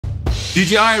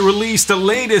DJI released the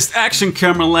latest action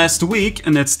camera last week,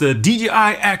 and it's the DJI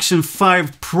Action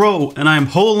 5 Pro, and I'm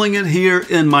holding it here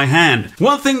in my hand.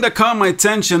 One thing that caught my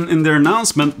attention in their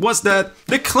announcement was that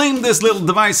they claimed this little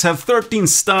device have 13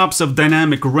 stops of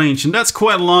dynamic range, and that's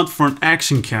quite a lot for an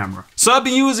action camera. So I've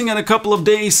been using it a couple of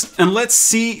days, and let's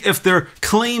see if their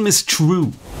claim is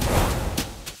true.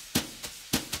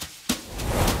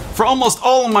 For almost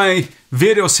all of my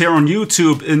videos here on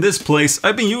YouTube in this place,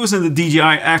 I've been using the DJI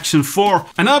Action 4,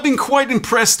 and I've been quite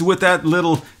impressed with that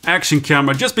little action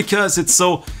camera just because it's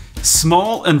so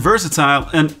small and versatile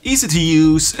and easy to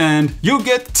use, and you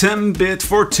get 10-bit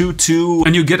 422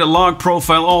 and you get a log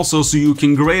profile also, so you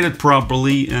can grade it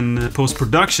properly in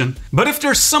post-production. But if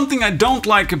there's something I don't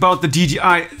like about the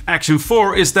DJI Action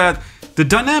 4 is that the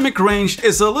dynamic range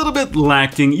is a little bit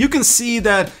lacking. You can see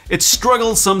that it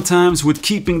struggles sometimes with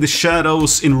keeping the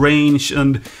shadows in range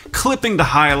and clipping the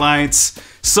highlights.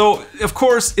 So of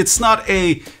course it's not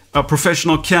a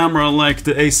professional camera like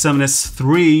the A7S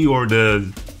III or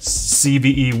the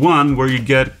CVE1 where you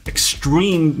get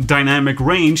extreme dynamic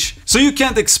range. So you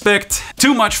can't expect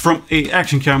too much from an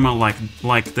action camera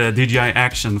like the DJI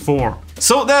Action 4.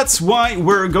 So that's why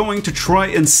we're going to try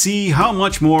and see how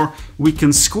much more we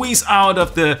can squeeze out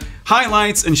of the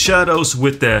highlights and shadows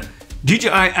with the DJI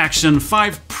Action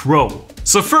 5 Pro.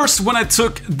 So first, when I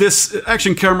took this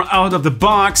action camera out of the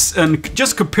box and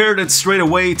just compared it straight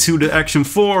away to the Action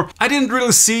 4, I didn't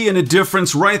really see any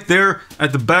difference right there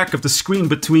at the back of the screen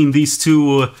between these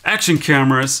two action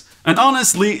cameras. And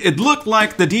honestly, it looked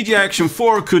like the DJI Action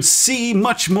 4 could see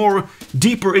much more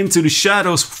deeper into the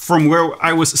shadows from where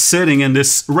I was sitting in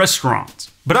this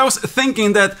restaurant. But I was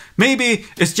thinking that maybe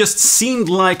it just seemed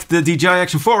like the DJI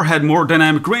Action 4 had more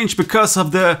dynamic range because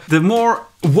of the more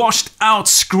washed out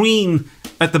screen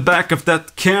at the back of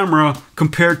that camera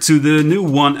compared to the new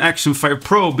one, Action 5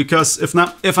 Pro, because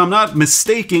if I'm not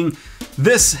mistaken,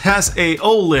 this has a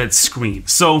OLED screen.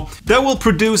 So that will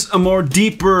produce a more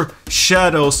deeper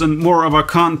shadows and more of a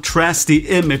contrasty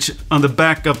image on the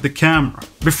back of the camera.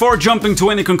 Before jumping to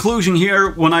any conclusion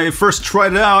here, when I first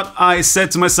tried it out, I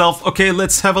said to myself, okay,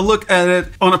 let's have a look at it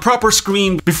on a proper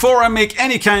screen before I make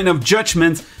any kind of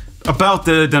judgment about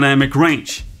the dynamic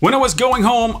range. When I was going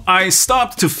home, I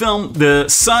stopped to film the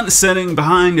sun setting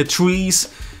behind the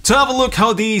trees to have a look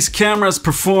how these cameras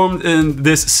performed in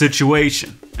this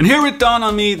situation. And here it dawned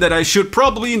on me that I should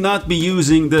probably not be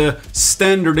using the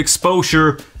standard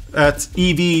exposure at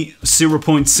EV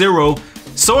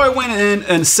 0.0. So I went in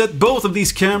and set both of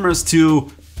these cameras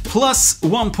to plus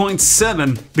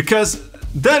 1.7 because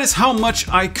that is how much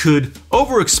I could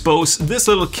overexpose this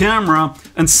little camera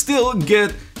and still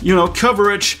get, you know,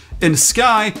 coverage in the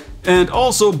sky and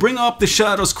also bring up the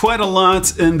shadows quite a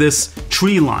lot in this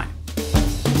tree line.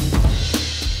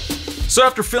 So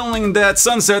after filming that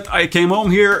sunset, I came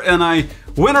home here and I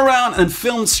went around and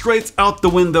filmed straight out the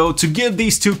window to give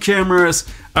these two cameras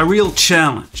a real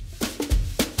challenge.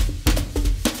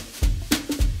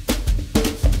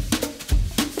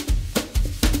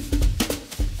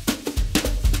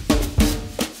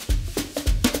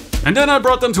 And then I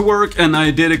brought them to work and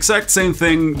I did exact same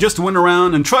thing, just went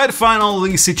around and tried to find all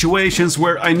these situations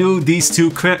where I knew these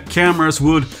two cameras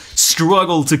would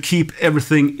struggle to keep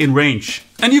everything in range.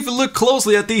 And if you look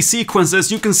closely at these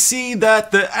sequences, you can see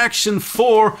that the Action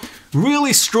 4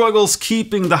 really struggles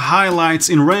keeping the highlights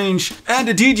in range, and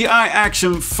the DJI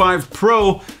Action 5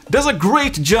 Pro does a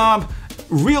great job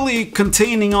really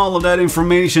containing all of that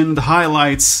information, the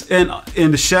highlights, and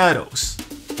in the shadows.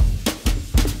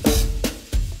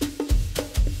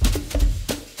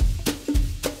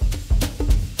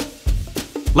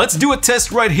 Let's do a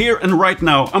test right here and right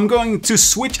now. I'm going to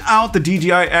switch out the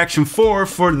DJI Action 4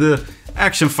 for the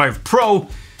Action 5 Pro,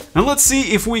 and let's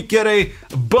see if we get a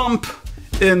bump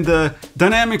in the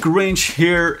dynamic range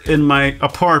here in my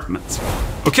apartment.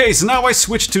 Okay, so now I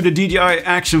switched to the DJI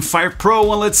Action 5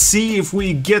 Pro, and let's see if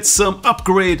we get some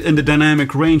upgrade in the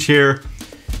dynamic range here.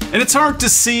 And it's hard to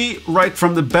see right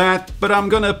from the bat, but I'm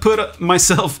gonna put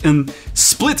myself in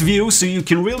split view so you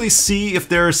can really see if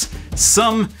there's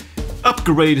some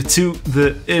upgrade to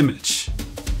the image.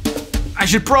 I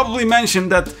should probably mention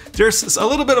that there's a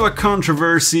little bit of a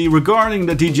controversy regarding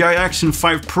the DJI Action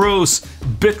 5 Pro's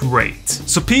bitrate.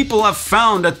 So people have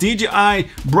found that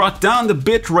DJI brought down the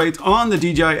bitrate on the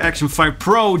DJI Action 5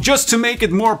 Pro just to make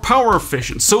it more power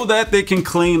efficient, so that they can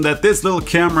claim that this little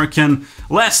camera can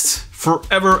last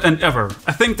forever and ever.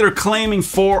 I think they're claiming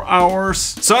 4 hours,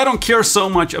 so I don't care so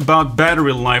much about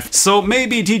battery life. So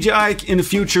maybe DJI in the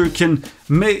future can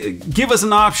give us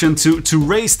an option to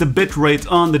raise the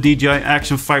bitrate on the DJI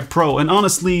Action 5 Pro. And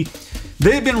honestly,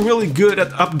 they've been really good at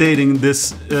updating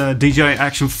this DJI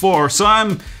Action 4, so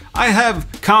I have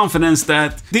confidence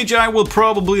that DJI will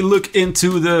probably look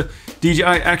into the DJI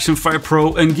Action 5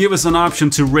 Pro and give us an option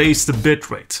to raise the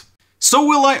bitrate. So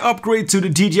will I upgrade to the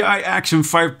DJI Action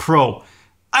 5 Pro?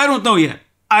 I don't know yet.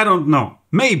 I don't know.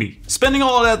 Maybe. Spending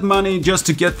all of that money just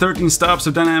to get 13 stops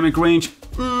of dynamic range?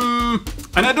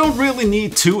 And I don't really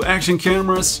need 2 action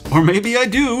cameras. Or maybe I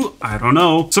do. I don't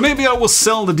know. So maybe I will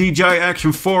sell the DJI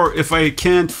Action 4 if I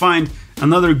can't find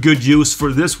another good use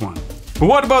for this one. But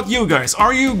what about you guys?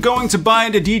 Are you going to buy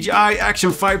the DJI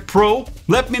Action 5 Pro?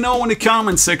 Let me know in the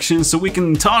comment section so we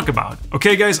can talk about it.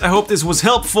 Okay guys, I hope this was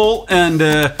helpful and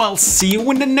I'll see you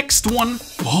in the next one.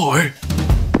 Bye!